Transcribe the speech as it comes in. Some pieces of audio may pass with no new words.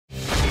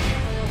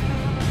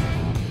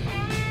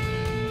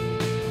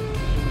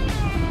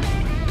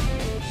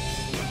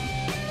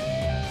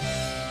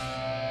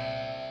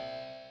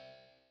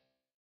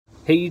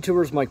Hey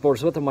YouTubers, Mike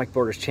Borders with the Mike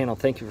Borders channel.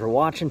 Thank you for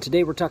watching.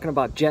 Today we're talking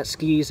about jet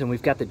skis, and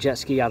we've got the jet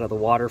ski out of the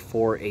water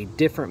for a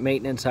different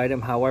maintenance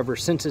item. However,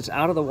 since it's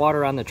out of the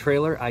water on the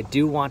trailer, I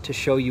do want to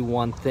show you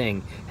one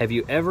thing. Have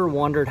you ever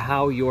wondered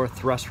how your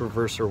thrust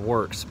reverser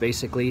works,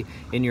 basically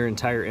in your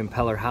entire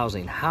impeller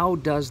housing? How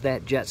does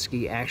that jet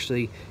ski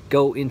actually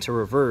go into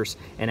reverse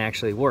and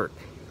actually work?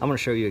 I'm going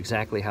to show you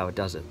exactly how it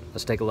does it.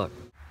 Let's take a look.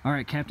 All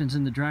right, captain's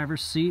in the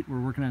driver's seat. We're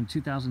working on a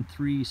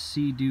 2003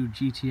 Sea-Doo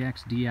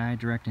GTX DI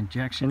direct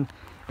injection.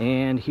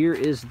 And here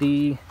is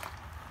the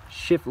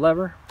shift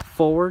lever,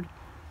 forward,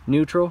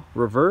 neutral,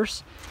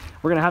 reverse.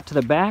 We're gonna hop to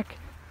the back.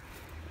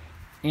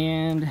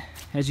 And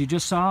as you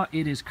just saw,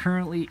 it is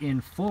currently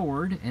in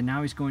forward, and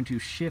now he's going to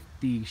shift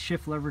the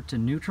shift lever to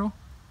neutral.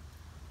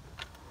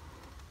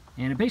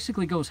 And it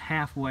basically goes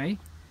halfway,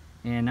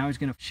 and now he's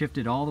gonna shift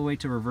it all the way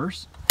to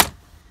reverse.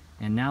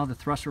 And now the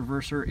thrust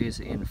reverser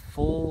is in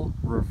full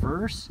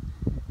reverse,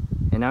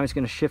 and now he's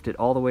going to shift it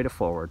all the way to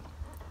forward.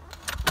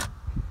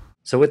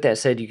 So with that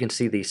said, you can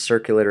see the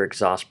circulator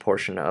exhaust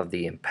portion of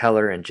the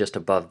impeller, and just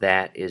above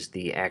that is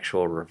the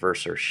actual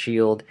reverser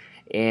shield.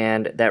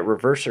 And that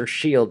reverser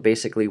shield,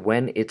 basically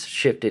when it's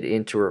shifted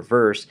into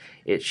reverse,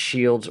 it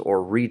shields or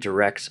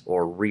redirects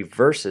or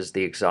reverses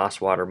the exhaust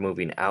water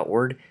moving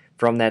outward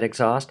from that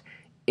exhaust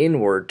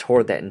inward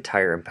toward that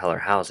entire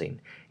impeller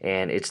housing.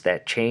 And it's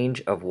that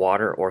change of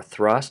water or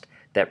thrust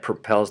that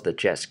propels the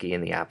jet ski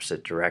in the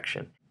opposite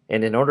direction.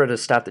 And in order to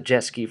stop the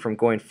jet ski from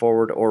going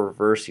forward or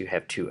reverse, you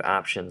have two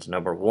options.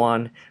 Number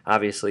one,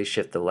 obviously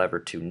shift the lever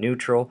to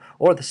neutral,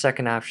 or the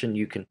second option,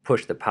 you can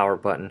push the power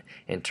button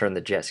and turn the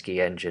jet ski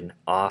engine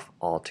off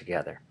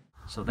altogether.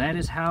 So that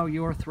is how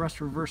your thrust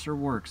reverser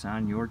works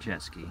on your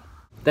jet ski.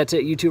 That's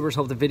it, YouTubers.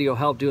 Hope the video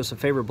helped. Do us a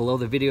favor, below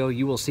the video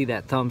you will see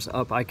that thumbs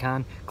up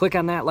icon. Click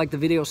on that, like the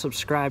video,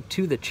 subscribe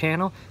to the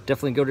channel.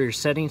 Definitely go to your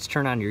settings,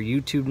 turn on your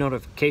YouTube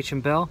notification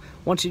bell.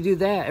 Once you do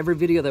that, every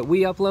video that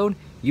we upload,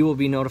 you will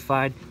be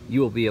notified.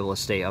 You will be able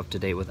to stay up to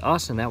date with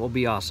us, and that will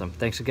be awesome.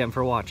 Thanks again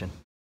for watching.